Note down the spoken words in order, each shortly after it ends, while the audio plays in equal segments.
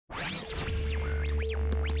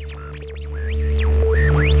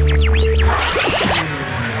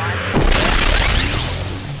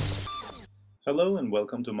Hello and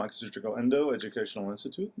welcome to Microsurgical Endo Educational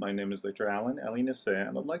Institute. My name is Dr. Ali Nasseh,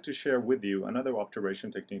 and I'd like to share with you another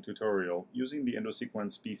obturation technique tutorial using the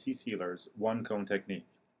EndoSequence BC Sealer's one-cone technique.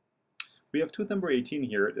 We have tooth number 18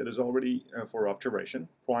 here that is already for obturation.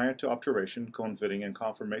 Prior to obturation, cone fitting and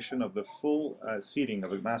confirmation of the full seating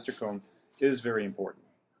of a master cone is very important.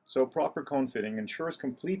 So proper cone fitting ensures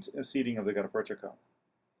complete seating of the gutta percha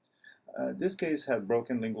cone. This case had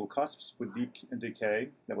broken lingual cusps with deep decay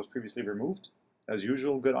that was previously removed. As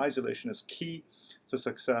usual, good isolation is key to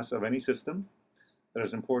success of any system. It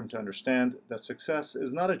is important to understand that success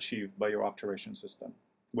is not achieved by your obturation system.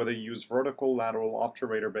 Whether you use vertical, lateral,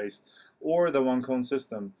 obturator-based, or the one-cone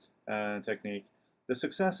system technique, the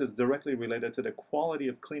success is directly related to the quality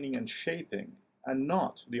of cleaning and shaping, and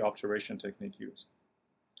not the obturation technique used.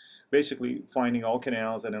 Basically, finding all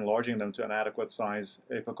canals and enlarging them to an adequate size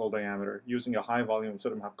apical diameter using a high volume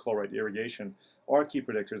sodium hypochlorite irrigation are key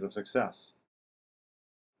predictors of success.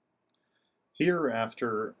 Here,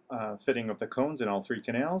 after fitting of the cones in all three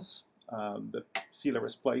canals, the sealer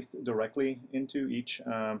is placed directly into each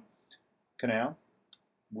canal.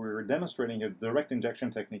 We're demonstrating a direct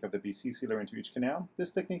injection technique of the BC sealer into each canal.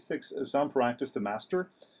 This technique takes some practice to master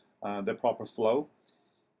the proper flow.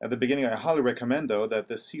 At the beginning, I highly recommend, though, that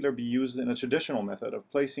the sealer be used in a traditional method of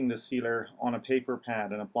placing the sealer on a paper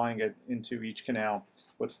pad and applying it into each canal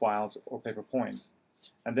with files or paper points,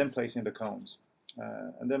 and then placing the cones.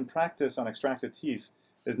 And then practice on extracted teeth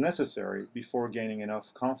is necessary before gaining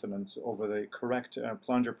enough confidence over the correct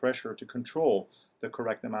plunger pressure to control the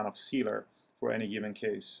correct amount of sealer for any given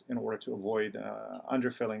case in order to avoid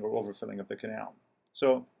underfilling or overfilling of the canal.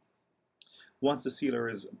 So once the sealer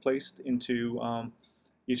is placed into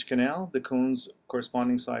each canal, the cones,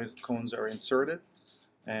 corresponding size cones, are inserted,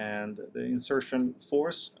 and the insertion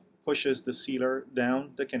force pushes the sealer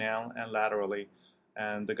down the canal and laterally,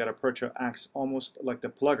 and the gutta percha acts almost like the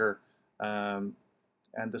plugger,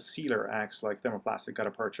 and the sealer acts like thermoplastic gutta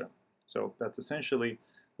percha. So that's essentially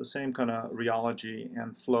the same kind of rheology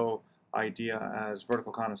and flow idea as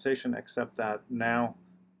vertical condensation, except that now,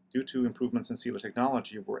 due to improvements in sealer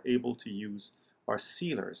technology, we're able to use our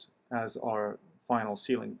sealers as our final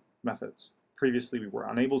sealing methods. Previously, we were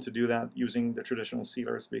unable to do that using the traditional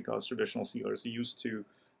sealers because traditional sealers used to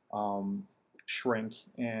shrink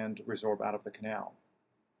and resorb out of the canal.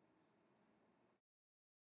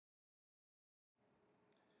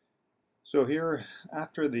 So here,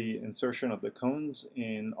 after the insertion of the cones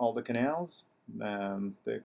in all the canals, the